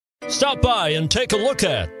Stop by and take a look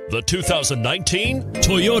at the 2019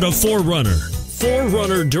 Toyota 4Runner.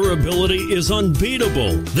 4Runner durability is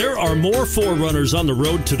unbeatable. There are more 4Runners on the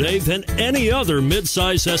road today than any other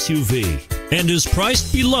midsize SUV and is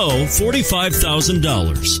priced below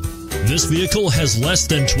 $45,000. This vehicle has less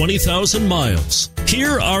than 20,000 miles.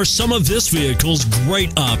 Here are some of this vehicle's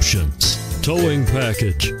great options: towing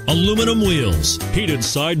package, aluminum wheels, heated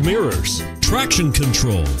side mirrors, traction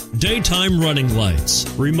control, daytime running lights,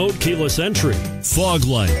 remote keyless entry, fog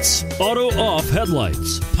lights, auto-off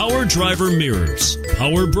headlights, power driver mirrors,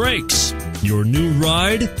 power brakes. Your new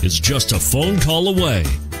ride is just a phone call away.